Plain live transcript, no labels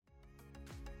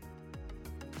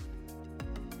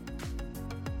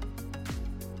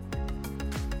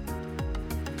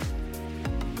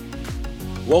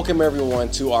Welcome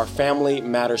everyone to our Family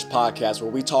Matters podcast,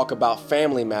 where we talk about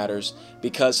family matters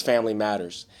because family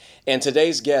matters. And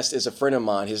today's guest is a friend of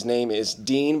mine. His name is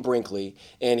Dean Brinkley,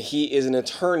 and he is an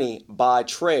attorney by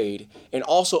trade and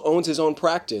also owns his own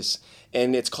practice.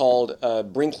 And it's called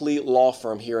Brinkley Law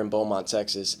Firm here in Beaumont,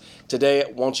 Texas.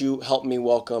 Today, won't you help me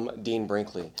welcome Dean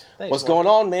Brinkley? Thanks, What's Mark. going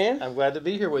on, man? I'm glad to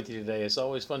be here with you today. It's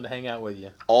always fun to hang out with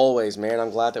you. Always, man.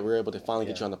 I'm glad that we were able to finally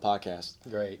get you on the podcast.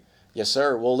 Great. Yes,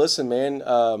 sir. Well, listen, man,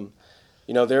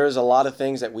 there's a lot of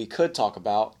things that we could talk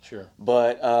about. Sure.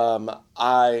 But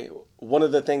one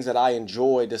of the things that I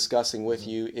enjoy discussing with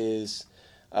you is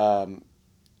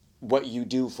what you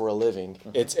do for a living.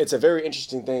 It's a very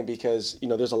interesting thing because,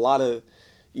 there's a lot of,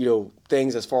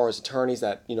 things as far as attorneys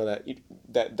that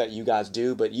you guys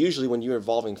do. But usually when you're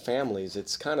involving families,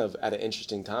 it's kind of at an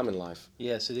interesting time in life.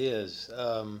 Yes, it is.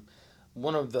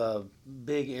 One of the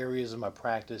big areas of my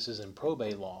practice is in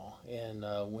probate law. And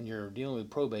when you're dealing with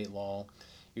probate law,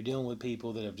 you're dealing with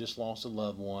people that have just lost a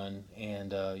loved one,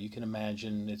 and you can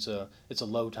imagine it's a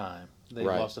low time. They've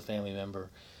lost a family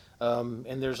member,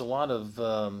 and there's a lot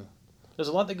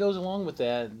that goes along with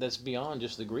that. That's beyond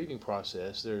just the grieving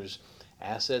process. There's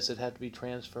assets that have to be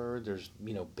transferred. There's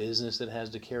business that has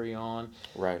to carry on.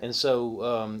 Right. And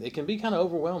so it can be kind of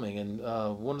overwhelming. And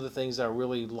one of the things I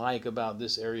really like about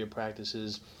this area of practice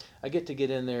is I get to get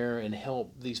in there and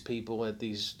help these people at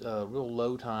these real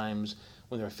low times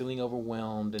when they're feeling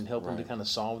overwhelmed, and help them to kind of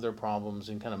solve their problems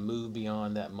and kind of move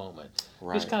beyond that moment.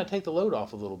 Right. Just kind of take the load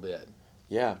off a little bit.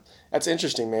 Yeah, that's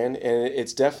interesting, man. And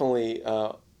it's definitely,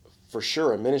 for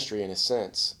sure, a ministry in a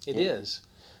sense. It is.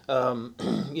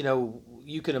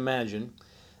 You can imagine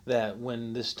that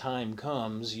when this time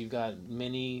comes, you've got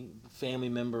many family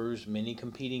members, many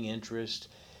competing interests,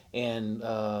 and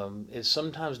it's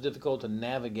sometimes difficult to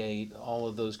navigate all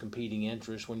of those competing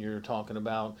interests when you're talking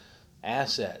about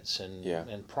assets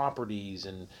and properties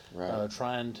and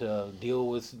trying to deal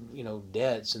with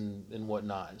debts and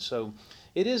whatnot. So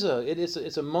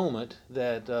it's a moment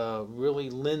that really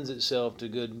lends itself to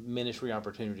good ministry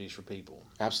opportunities for people.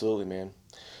 Absolutely, man.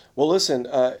 Well, listen,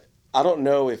 I don't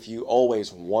know if you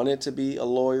always wanted to be a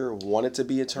lawyer, wanted to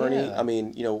be attorney. Yeah. I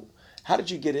mean, how did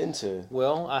you get into?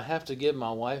 Well, I have to give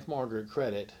my wife Margaret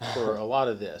credit for a lot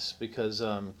of this, because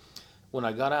when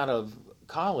I got out of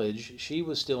college, she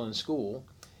was still in school,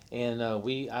 and I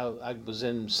was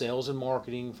in sales and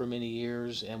marketing for many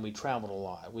years, and we traveled a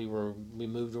lot. We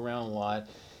moved around a lot,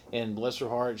 and bless her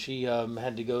heart, she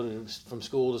had to go from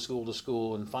school to school to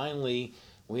school, and finally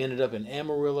we ended up in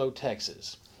Amarillo,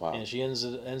 Texas. Wow. And she ends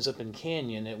up in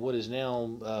Canyon at what is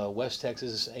now West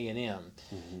Texas A&M.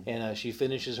 Mm-hmm. And she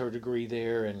finishes her degree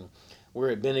there, and we're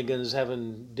at Bennigan's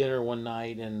having dinner one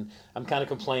night, and I'm kind of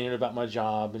complaining about my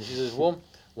job, and she says, well,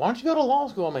 why don't you go to law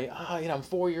school? I'm like, I'm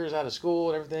 4 years out of school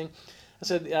and everything. I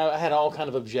said, I had all kind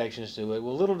of objections to it.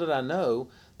 Well, little did I know,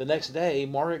 the next day,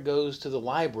 Margaret goes to the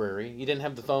library. You didn't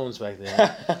have the phones back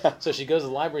then. So she goes to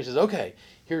the library and says, okay,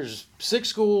 here's 6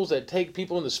 schools that take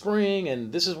people in the spring,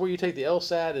 and this is where you take the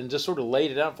LSAT, and just sort of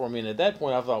laid it out for me. And at that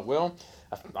point, I thought, well,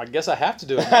 I guess I have to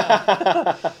do it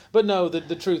now. But no,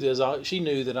 the truth is, she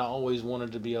knew that I always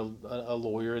wanted to be a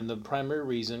lawyer, and the primary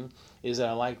reason is that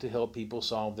I like to help people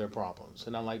solve their problems,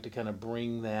 and I like to kind of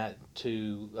bring that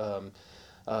to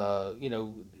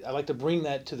I like to bring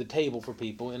that to the table for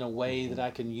people in a way that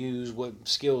I can use what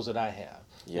skills that I have.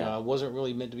 Yeah. I wasn't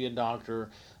really meant to be a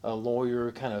doctor. A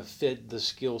lawyer kind of fit the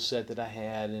skill set that I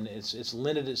had, and it's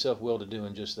lended itself well to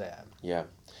doing just that. Yeah.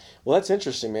 Well, that's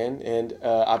interesting, man. And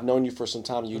I've known you for some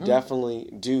time. You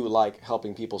definitely do like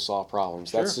helping people solve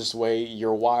problems. Sure. That's just the way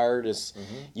you're wired. Is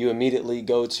you immediately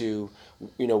go to,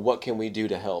 what can we do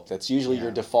to help? That's usually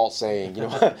your default saying.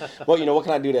 What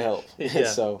can I do to help? Yeah.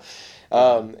 So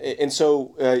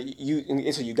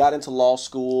you got into law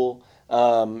school.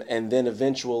 And then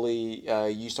eventually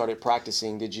you started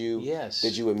practicing. Did you? Yes.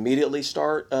 Did you immediately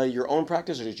start your own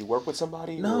practice, or did you work with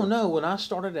somebody? No. When I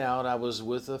started out, I was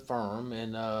with a firm,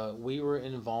 and we were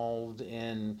involved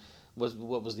in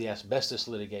what was the asbestos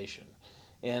litigation.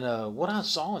 And what I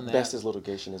saw in that... Asbestos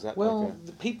litigation, is that? Well, okay.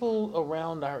 The people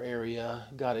around our area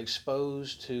got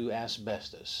exposed to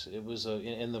asbestos. It was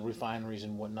in the refineries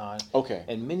and whatnot. Okay.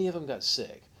 And many of them got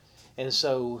sick. And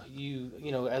so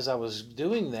as I was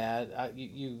doing that,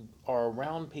 you are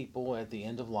around people at the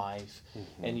end of life,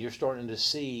 and you're starting to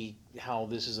see how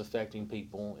this is affecting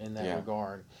people in that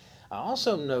regard. I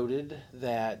also noted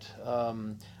that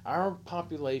our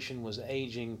population was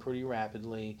aging pretty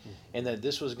rapidly, and that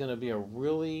this was going to be a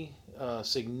really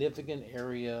significant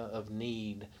area of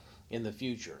need in the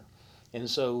future. And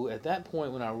so at that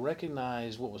point, when I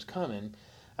recognized what was coming,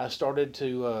 I started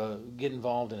to get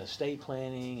involved in estate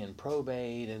planning and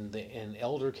probate and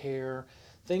elder care,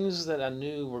 things that I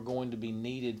knew were going to be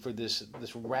needed for this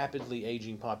rapidly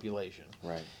aging population.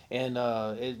 Right. And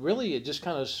it just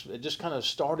kind of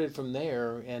started from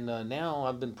there. And now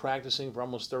I've been practicing for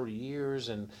almost 30 years,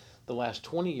 and the last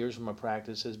 20 years of my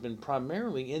practice has been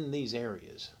primarily in these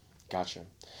areas. Gotcha.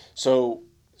 So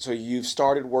you've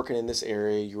started working in this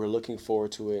area. You were looking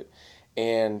forward to it,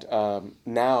 and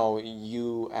now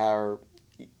you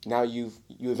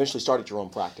eventually started your own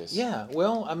practice. Yeah.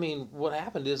 Well, I mean, what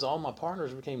happened is all my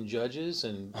partners became judges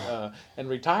and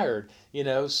retired.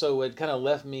 So it kind of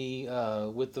left me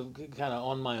with the kind of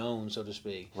on my own, so to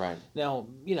speak. Right. Now,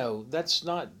 that's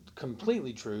not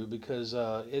completely true, because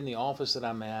in the office that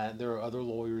I'm at, there are other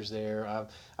lawyers there.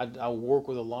 I work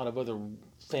with a lot of other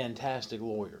fantastic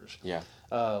lawyers. Yeah.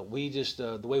 We just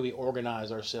the way we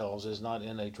organize ourselves is not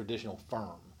in a traditional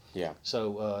firm. Yeah.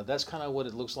 So that's kind of what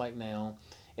it looks like now.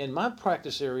 In my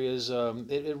practice areas,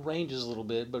 it ranges a little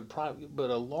bit, but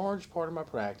a large part of my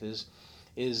practice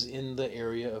is in the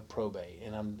area of probate,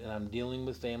 and I'm dealing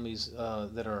with families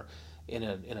that are in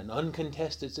an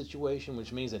uncontested situation,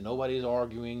 which means that nobody's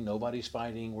arguing, nobody's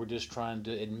fighting. We're just trying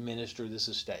to administer this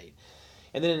estate.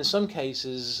 And then in some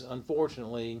cases,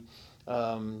 unfortunately,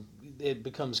 it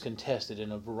becomes contested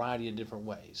in a variety of different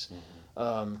ways.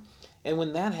 Mm-hmm. And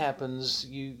when that happens,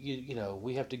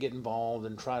 we have to get involved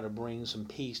and try to bring some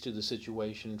peace to the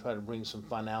situation, try to bring some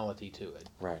finality to it.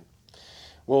 Right.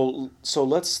 Well, so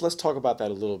let's talk about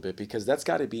that a little bit, because that's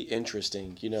got to be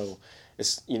interesting.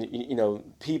 It's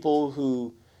people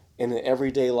who in an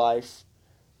everyday life,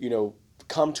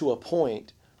 come to a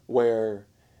point where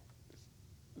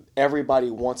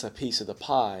everybody wants a piece of the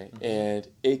pie, mm-hmm. and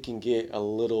it can get a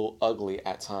little ugly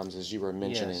at times, as you were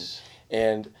mentioning. Yes.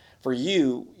 And for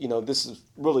you, this is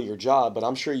really your job, but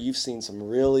I'm sure you've seen some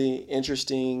really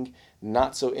interesting,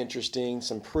 not so interesting,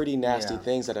 some pretty nasty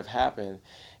things that have happened.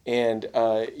 And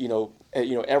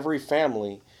every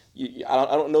family, I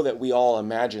don't know that we all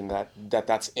imagine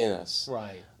that's in us.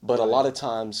 Right. But right. A lot of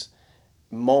times,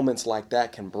 moments like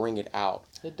that can bring it out.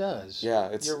 It does.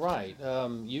 Yeah, you're right.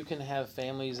 You can have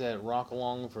families that rock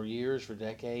along for years, for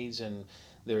decades, and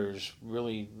there's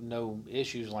really no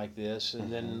issues like this. And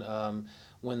mm-hmm. then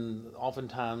when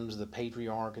oftentimes the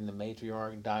patriarch and the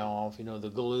matriarch die off,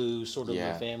 the glue sort of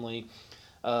the family,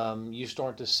 you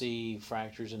start to see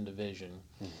fractures and division.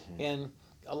 Mm-hmm. And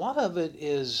a lot of it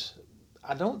is,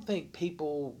 I don't think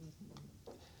people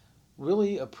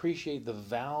really appreciate the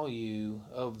value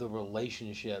of the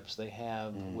relationships they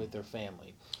have with their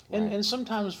family. Right. And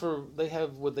sometimes they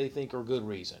have what they think are good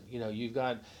reason. You've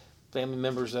got family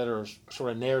members that are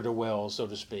sort of ne'er-do-wells, so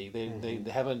to speak. They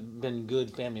haven't been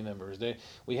good family members.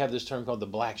 We have this term called the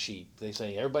black sheep. They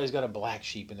say everybody's got a black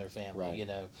sheep in their family.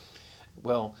 Right.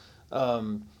 Well,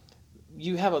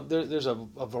 you have there's a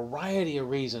variety of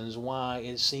reasons why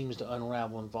it seems to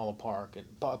unravel and fall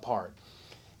apart.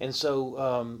 And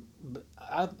so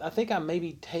I think I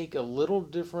maybe take a little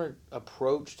different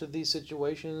approach to these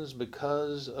situations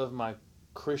because of my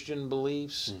Christian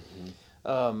beliefs.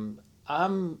 Mm-hmm.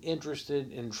 I'm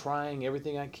interested in trying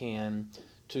everything I can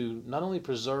to not only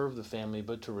preserve the family,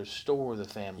 but to restore the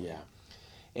family. Yeah.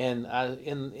 And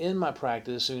in my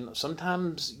practice,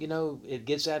 sometimes, it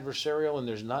gets adversarial and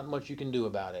there's not much you can do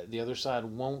about it. The other side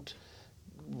won't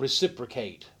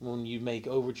reciprocate when you make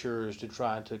overtures to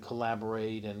try to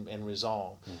collaborate and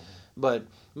resolve. Mm-hmm. But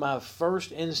my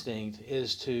first instinct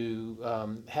is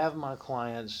to have my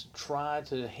clients try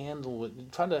to handle it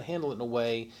in a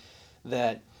way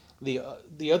that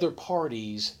the other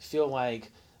parties feel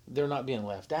like they're not being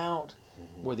left out,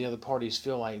 mm-hmm. where the other parties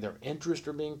feel like their interests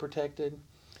are being protected.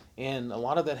 And a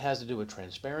lot of that has to do with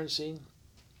transparency.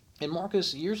 And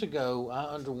Marcus, years ago, I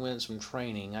underwent some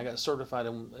training. I got certified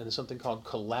in something called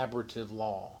collaborative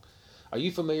law. Are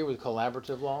you familiar with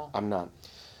collaborative law? I'm not.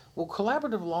 Well,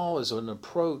 collaborative law is an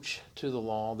approach to the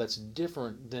law that's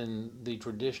different than the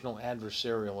traditional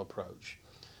adversarial approach.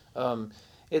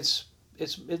 It's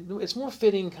more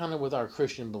fitting kind of with our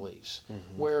Christian beliefs,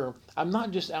 mm-hmm. where I'm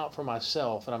not just out for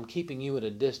myself and I'm keeping you at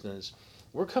a distance.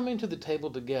 We're coming to the table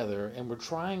together and we're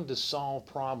trying to solve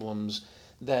problems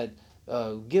that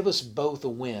give us both a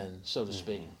win, so to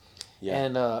speak. Mm-hmm. Yeah.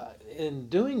 And in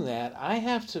doing that, I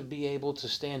have to be able to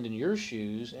stand in your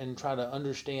shoes and try to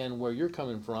understand where you're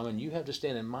coming from, and you have to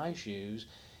stand in my shoes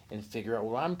and figure out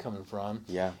where I'm coming from.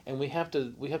 Yeah. And we have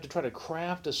to try to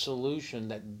craft a solution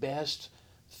that best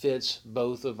fits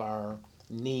both of our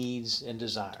needs and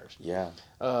desires. Yeah.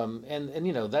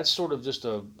 And that's sort of just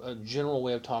a general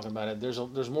way of talking about it.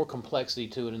 There's more complexity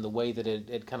to it in the way that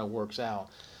it kind of works out.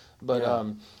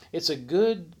 But it's a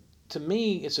good to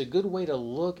me, it's a good way to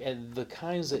look at the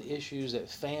kinds of issues that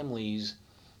families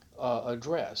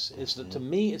address. To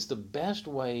me, it's the best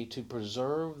way to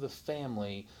preserve the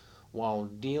family while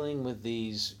dealing with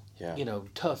these,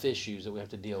 tough issues that we have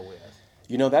to deal with.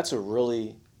 That's a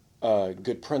really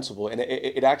good principle, and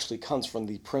it actually comes from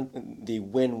the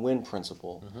win-win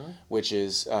principle, which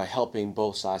is helping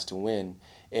both sides to win.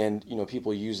 And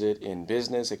people use it in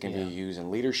business. It can be used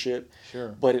in leadership.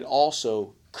 Sure. But it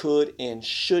also could and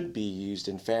should be used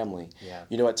in family. Yeah.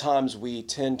 At times we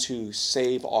tend to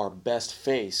save our best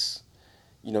face,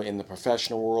 in the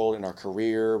professional world, in our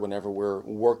career, whenever we're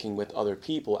working with other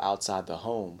people outside the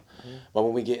home. But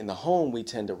when we get in the home, we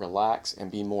tend to relax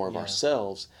and be more of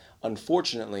ourselves.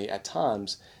 Unfortunately, at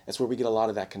times, that's where we get a lot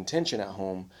of that contention at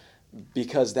home,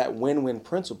 because that win-win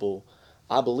principle,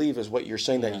 I believe, is what you're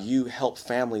saying that you help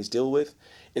families deal with.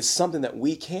 It's something that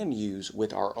we can use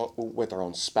with our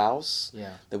own spouse,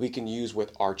 that we can use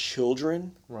with our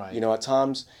children. Right. At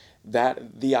times,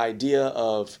 that the idea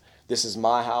of this is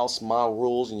my house, my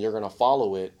rules, and you're going to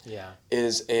follow it.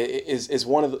 Is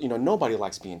one of the, nobody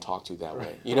likes being talked to that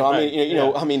way.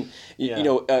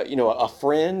 A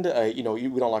friend,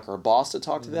 we don't like our boss to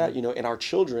talk to that. And our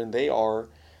children, they are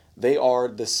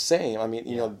the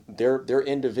same. They're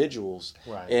individuals.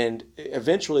 Right. And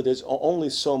eventually there's only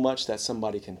so much that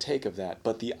somebody can take of that.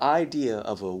 But the idea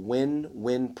of a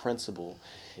win-win principle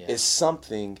is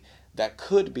something that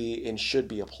could be and should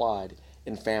be applied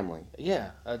in family.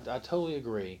 Yeah, I totally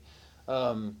agree.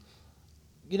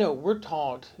 We're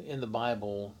taught in the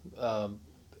Bible a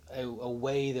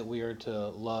way that we are to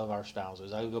love our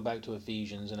spouses. I go back to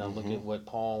Ephesians and I look at what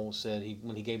Paul said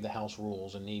when he gave the house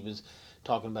rules, and he was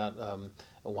talking about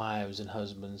wives and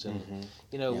husbands. And,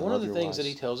 one of the things that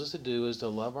he tells us to do is to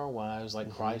love our wives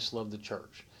like Christ loved the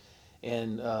church.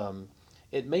 And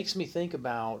it makes me think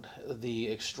about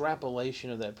the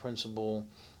extrapolation of that principle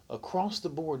across the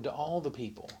board to all the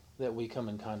people that we come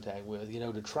in contact with,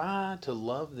 to try to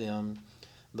love them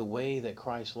the way that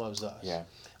Christ loves us. Yeah.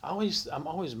 I'm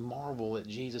always marvel at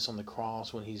Jesus on the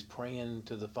cross when he's praying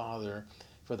to the Father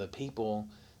for the people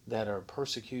that are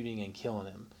persecuting and killing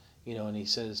him. And he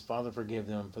says, Father, forgive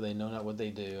them, for they know not what they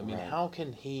do. I mean, how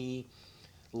can he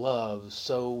love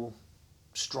so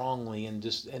strongly and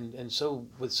just and so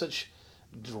with such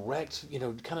direct,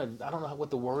 kind of, I don't know what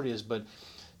the word is, but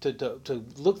to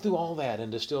look through all that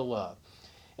and to still love.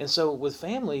 And so with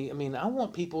family, I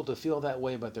want people to feel that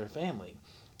way about their family.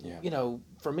 Yeah.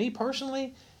 For me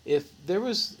personally, if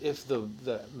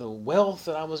the wealth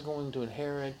that I was going to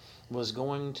inherit was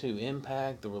going to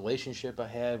impact the relationship I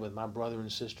had with my brother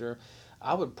and sister,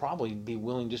 I would probably be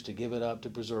willing just to give it up to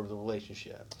preserve the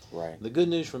relationship. Right. The good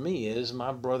news for me is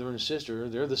my brother and sister,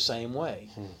 they're the same way.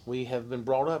 We have been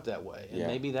brought up that way. And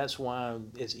maybe that's why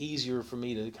it's easier for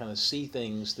me to kind of see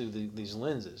things through these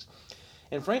lenses.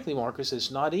 And frankly, Marcus,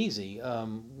 it's not easy.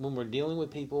 When we're dealing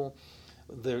with people,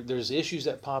 there's issues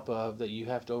that pop up that you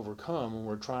have to overcome when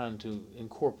we're trying to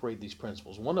incorporate these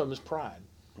principles. One of them is pride.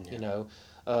 Yeah.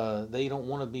 They don't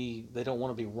want to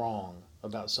be wrong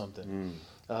about something.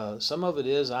 Some of it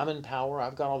is I'm in power,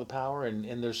 I've got all the power,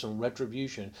 and there's some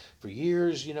retribution. For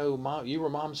years, you were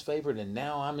mom's favorite, and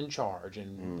now I'm in charge.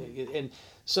 And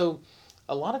so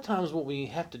a lot of times what we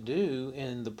have to do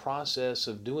in the process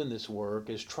of doing this work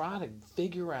is try to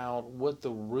figure out what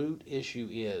the root issue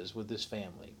is with this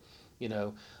family.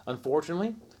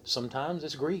 Unfortunately, sometimes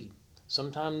it's greed.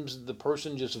 Sometimes the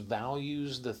person just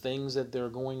values the things that they're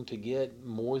going to get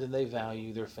more than they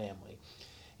value their family.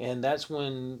 And that's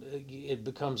when it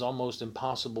becomes almost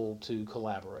impossible to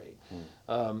collaborate.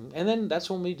 And then that's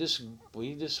when we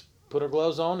just put our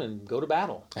gloves on and go to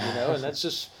battle, and that's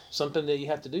just something that you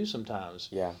have to do sometimes.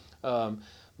 Yeah.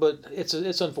 But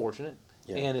it's unfortunate.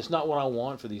 Yeah. And it's not what I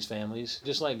want for these families.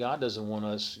 Just like God doesn't want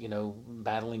us,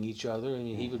 battling each other.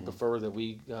 He would prefer that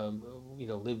we,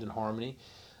 lived in harmony.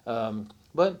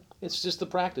 But it's just the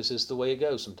practice. It's the way it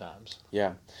goes sometimes.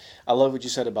 Yeah. I love what you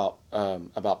said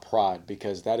about pride,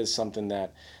 because that is something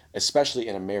that, especially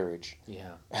in a marriage,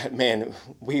 man,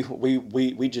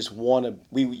 we just want to,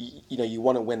 you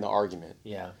want to win the argument.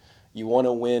 Yeah. You want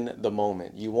to win the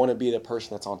moment. You want to be the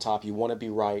person that's on top. You want to be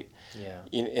right. Yeah.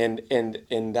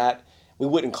 And that, we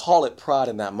wouldn't call it pride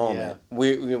in that moment. Yeah.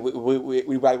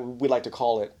 We like to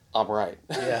call it, I'm right.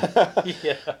 Yeah.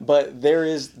 Yeah. But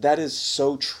that is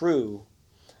so true.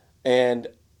 And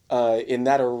in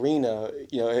that arena,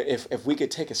 if we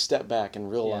could take a step back and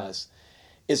realize,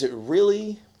 is it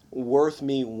really worth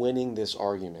me winning this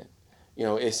argument?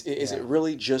 Is it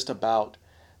really just about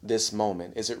this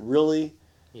moment? Is it really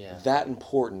that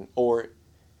important? Or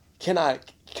can I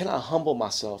humble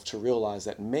myself to realize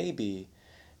that maybe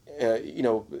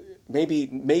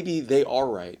maybe they are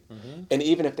right, and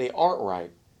even if they aren't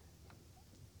right,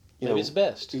 maybe it's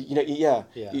best. Yeah.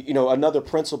 Another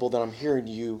principle that I'm hearing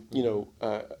you,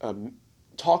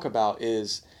 talk about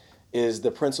is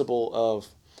the principle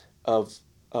of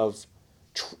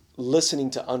listening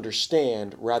to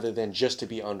understand rather than just to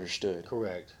be understood.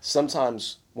 Correct.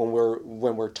 Sometimes when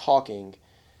we're talking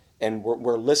and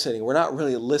we're listening, we're not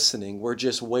really listening. We're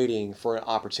just waiting for an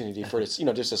opportunity for it,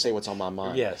 just to say what's on my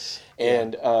mind. Yes.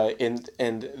 And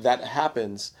that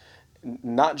happens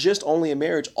not just only in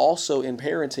marriage, also in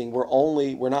parenting.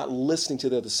 We're not listening to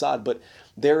the other side, but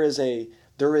there is a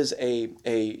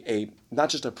not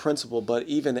just a principle, but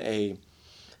even a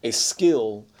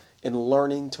skill in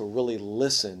learning to really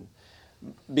listen.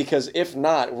 Because if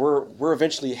not, we're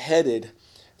eventually headed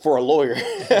for a lawyer.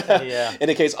 Yeah. In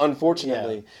a case,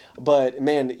 unfortunately. Yeah. But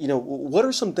man, what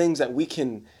are some things that we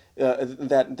can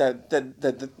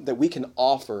that we can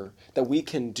offer, that we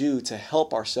can do to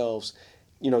help ourselves,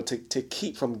 to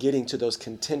keep from getting to those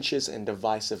contentious and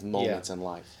divisive moments in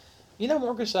life?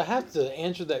 Marcus, I have to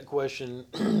answer that question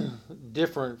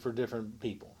different for different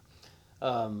people.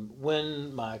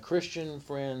 When my Christian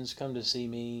friends come to see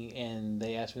me and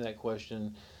they ask me that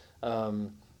question,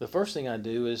 the first thing I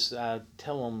do is I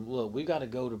tell them, look, we've got to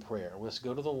go to prayer. Let's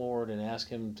go to the Lord and ask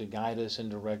Him to guide us and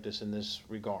direct us in this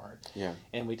regard. Yeah.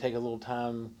 And we take a little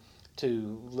time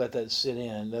to let that sit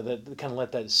in,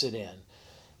 let that sit in.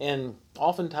 And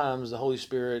oftentimes the Holy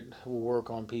Spirit will work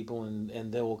on people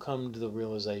and they will come to the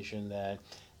realization that,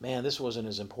 man, this wasn't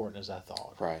as important as I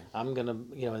thought. Right. I'm going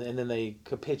to, and then they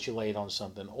capitulate on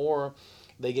something, or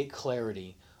they get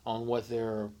clarity on what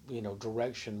their,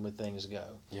 direction with things go.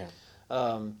 Yeah.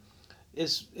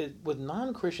 With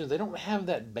non-Christians, they don't have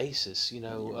that basis, Right.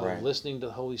 of listening to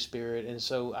the Holy Spirit. And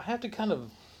so I have to kind of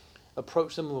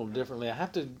approach them a little differently. I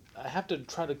have to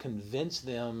try to convince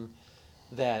them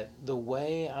that the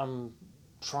way I'm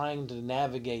trying to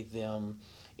navigate them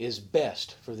is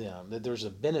best for them, that there's a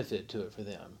benefit to it for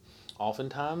them.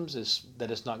 Oftentimes, it's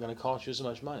not going to cost you as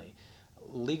much money.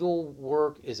 Legal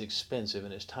work is expensive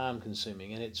and it's time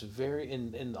consuming, and it's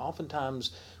and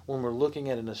oftentimes when we're looking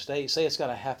at an estate, say it's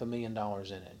got $500,000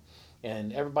 in it,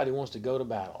 and everybody wants to go to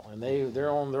battle, and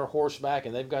they're on their horseback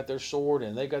and they've got their sword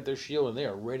and they've got their shield and they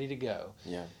are ready to go.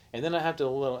 Yeah. And then I have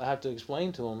to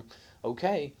explain to them,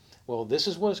 okay, well, this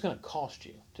is what it's going to cost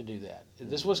you to do that.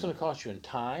 This is what's going to cost you in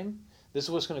time. This is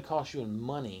what's going to cost you in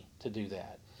money to do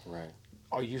that. Right.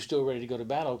 Are you still ready to go to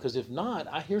battle? Because if not,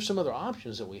 I hear some other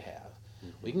options that we have.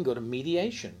 We can go to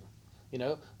mediation.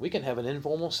 We can have an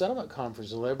informal settlement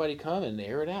conference and let everybody come and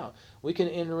air it out. We can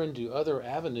enter into other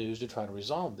avenues to try to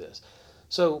resolve this.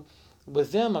 So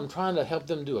with them, I'm trying to help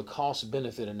them do a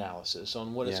cost-benefit analysis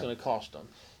on what it's going to cost them.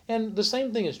 And the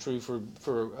same thing is true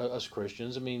for us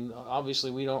Christians. I mean, obviously,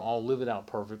 we don't all live it out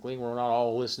perfectly. We're not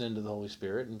all listening to the Holy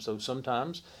Spirit. And so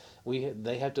sometimes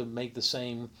they have to make the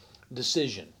same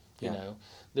decision.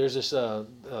 There's this a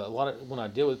lot of, when I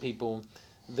deal with people,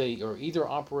 they are either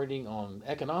operating on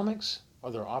economics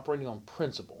or they're operating on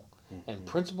principle, and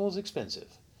principle is expensive.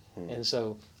 And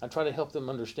so I try to help them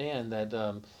understand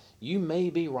that you may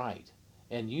be right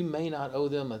and you may not owe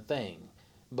them a thing,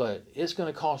 but it's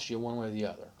going to cost you one way or the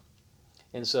other.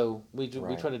 And so we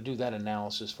try to do that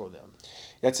analysis for them.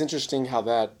 That's interesting how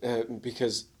that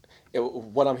because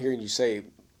what I'm hearing you say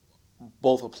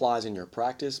both applies in your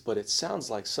practice, but it sounds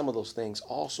like some of those things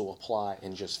also apply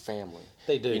in just family.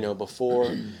 They do. Before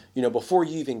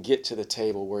you even get to the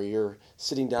table where you're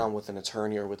sitting down with an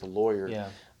attorney or with a lawyer,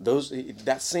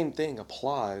 that same thing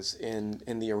applies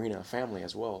in the arena of family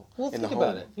as well. Well, think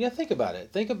about it. Yeah, think about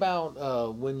it. Think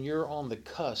about when you're on the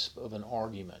cusp of an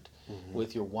argument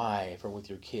with your wife or with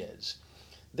your kids.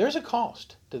 There's a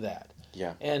cost to that.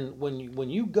 Yeah. And when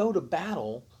you go to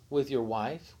battle with your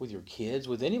wife, with your kids,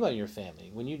 with anybody in your family,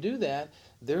 when you do that,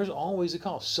 there's always a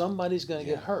cost. Somebody's going to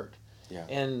get hurt. Yeah.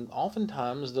 And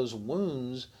oftentimes those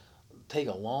wounds take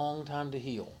a long time to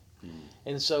heal.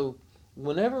 And so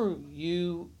whenever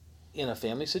you, in a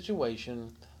family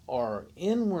situation, are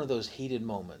in one of those heated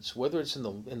moments, whether it's in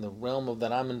the realm of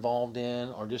that I'm involved in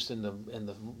or just in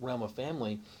the realm of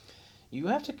family, you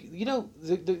have to,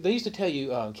 they used to tell you,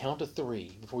 count to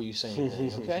 3 before you say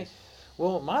anything, okay?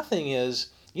 Well, my thing is,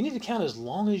 you need to count as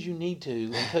long as you need to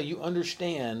until you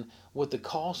understand what the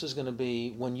cost is going to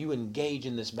be when you engage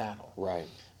in this battle. Right.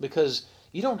 Because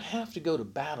you don't have to go to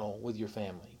battle with your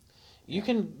family. You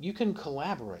can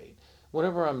collaborate.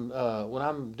 Whenever when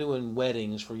I'm doing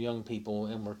weddings for young people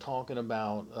and we're talking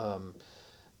about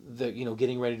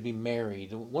getting ready to be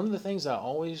married. One of the things I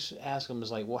always ask them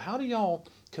is like, well, how do y'all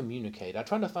communicate? I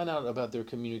try to find out about their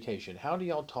communication. How do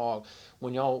y'all talk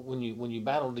when you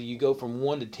battle? Do you go from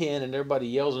 1 to 10 and everybody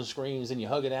yells and screams and you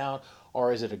hug it out,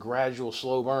 or is it a gradual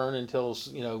slow burn until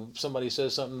somebody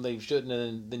says something they shouldn't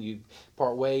and then you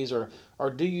part ways, or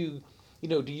do you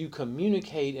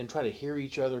communicate and try to hear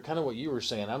each other? Kind of what you were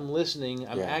saying. I'm listening.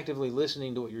 I'm actively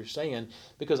listening to what you're saying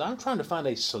because I'm trying to find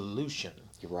a solution.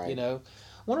 You're right.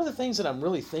 One of the things that I'm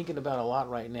really thinking about a lot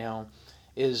right now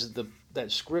is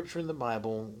that scripture in the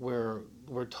Bible where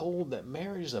we're told that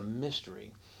marriage is a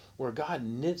mystery, where God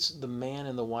knits the man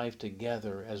and the wife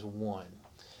together as one.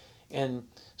 And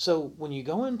so when you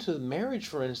go into marriage,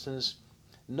 for instance,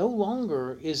 no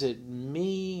longer is it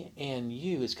me and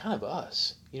you, it's kind of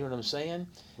us. You know what I'm saying?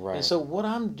 Right. And so what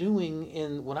I'm doing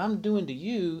to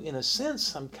you, in a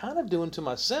sense, I'm kind of doing to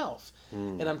myself.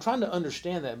 And I'm trying to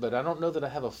understand that, but I don't know that I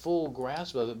have a full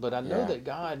grasp of it. But I know that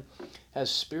God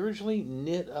has spiritually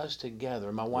knit us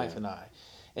together, my wife and I.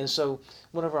 And so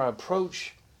whenever I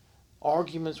approach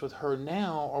arguments with her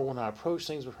now, or when I approach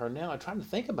things with her now, I try to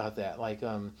think about that. Like,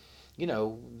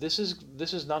 this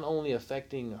is not only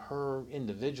affecting her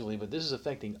individually, but this is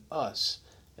affecting us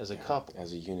as a couple,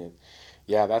 as a unit.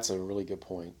 Yeah, that's a really good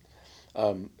point.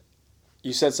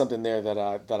 You said something there that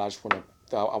I just want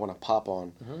to pop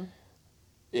on. Mm-hmm.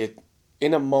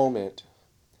 In a moment,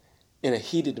 in a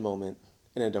heated moment,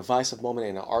 in a divisive moment,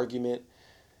 in an argument,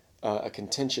 a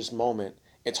contentious moment,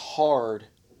 it's hard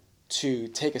to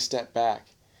take a step back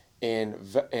and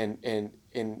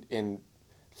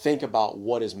think about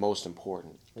what is most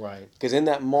important. Right. Because in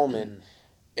that moment,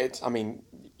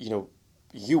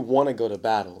 you want to go to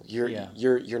battle.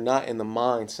 You're not in the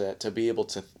mindset to be able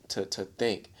to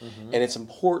think. Mm-hmm. And it's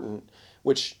important,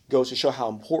 which goes to show how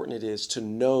important it is to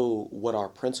know what our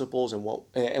principles and what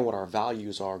our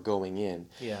values are going in.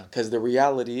 Yeah. Because the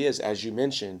reality is, as you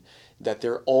mentioned, that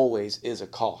there always is a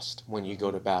cost when you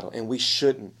go to battle, and we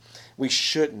shouldn't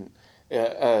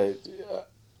have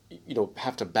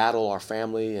to battle our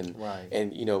family and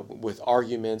with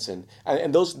arguments and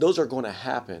those are going to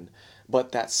happen.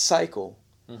 But that cycle,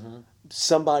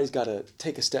 somebody's got to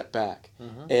take a step back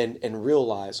and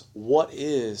realize what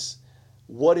is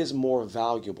more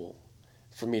valuable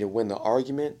for me to win the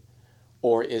argument,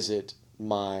 or is it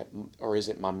my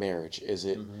marriage? Is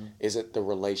it the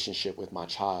relationship with my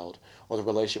child, or the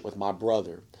relationship with my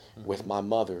brother, with my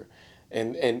mother?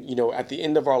 And at the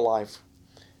end of our life,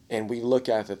 and we look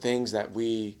at the things that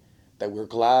we're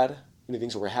glad, the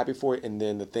things that we're happy for, and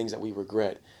then the things that we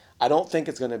regret. I don't think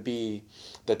it's going to be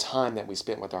the time that we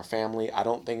spent with our family. I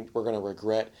don't think we're going to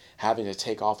regret having to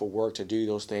take off of work to do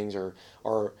those things, or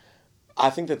I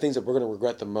think the things that we're going to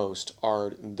regret the most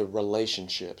are the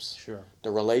relationships. Sure. The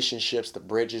relationships, the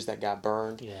bridges that got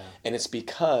burned. Yeah. And it's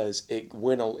because it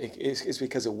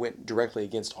went directly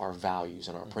against our values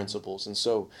and our principles. And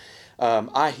so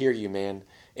I hear you, man.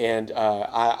 And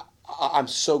I'm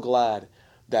so glad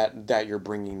that you're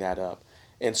bringing that up.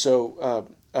 And so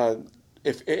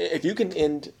if you can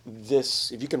end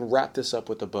this, if you can wrap this up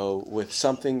with a bow, with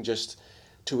something just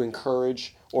to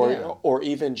encourage, or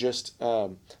even just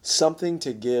something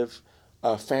to give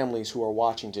families who are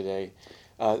watching today,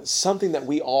 something that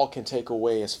we all can take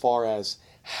away as far as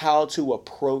how to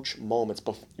approach moments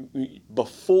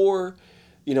before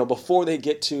they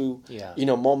get to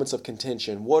moments of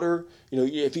contention. What are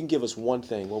if you can give us one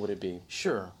thing, what would it be?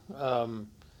 Sure.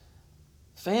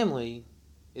 Family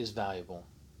is valuable.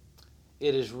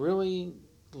 It is really,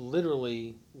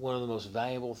 literally one of the most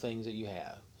valuable things that you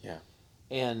have. Yeah.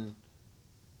 And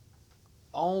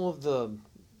all of the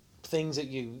things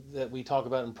that we talk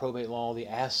about in probate law, the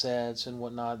assets and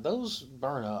whatnot, those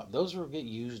burn up. Those get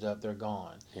used up. They're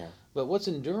gone. Yeah. But what's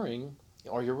enduring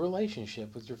are your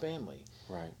relationship with your family.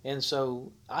 Right. And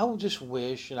so I would just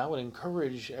wish, and I would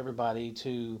encourage everybody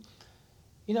to,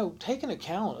 take an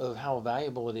account of how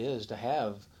valuable it is to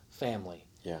have family.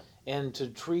 Yeah. And to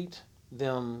treat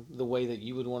them the way that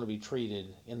you would want to be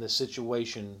treated in the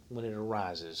situation when it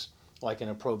arises, like in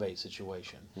a probate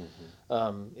situation.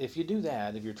 Mm-hmm. If you do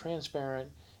that, if you're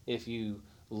transparent, if you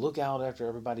look out after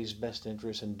everybody's best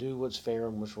interest and do what's fair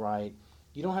and what's right,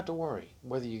 you don't have to worry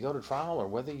whether you go to trial or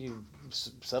whether you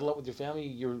settle up with your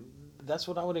family. That's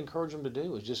what I would encourage them to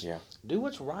do, is just do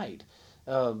what's right.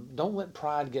 Don't let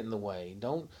pride get in the way.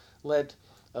 Don't let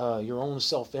your own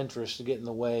self-interest get in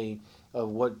the way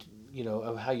of what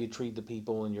of how you treat the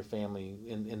people in your family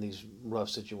in these rough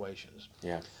situations.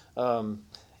 Yeah.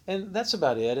 And that's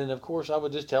about it. And of course, I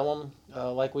would just tell them,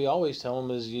 like we always tell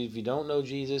them, is if you don't know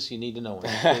Jesus, you need to know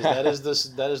Him.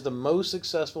 Because that is the most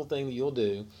successful thing that you'll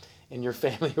do, in your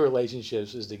family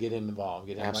relationships is to get him involved,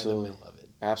 get him right in the middle of it.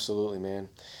 Absolutely, man.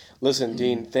 Listen,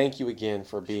 Dean, thank you again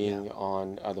for being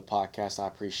on the podcast. I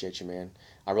appreciate you, man.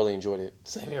 I really enjoyed it.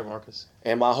 Same here, Marcus.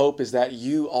 And my hope is that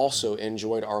you also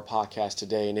enjoyed our podcast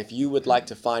today. And if you would like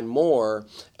to find more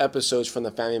episodes from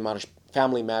the Family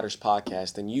Matters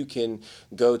podcast, then you can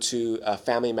go to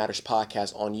Family Matters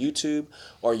podcast on YouTube,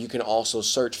 or you can also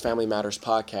search Family Matters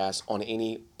podcast on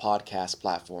any podcast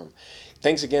platform.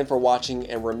 Thanks again for watching,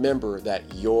 and remember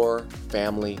that your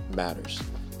family matters.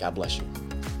 God bless you.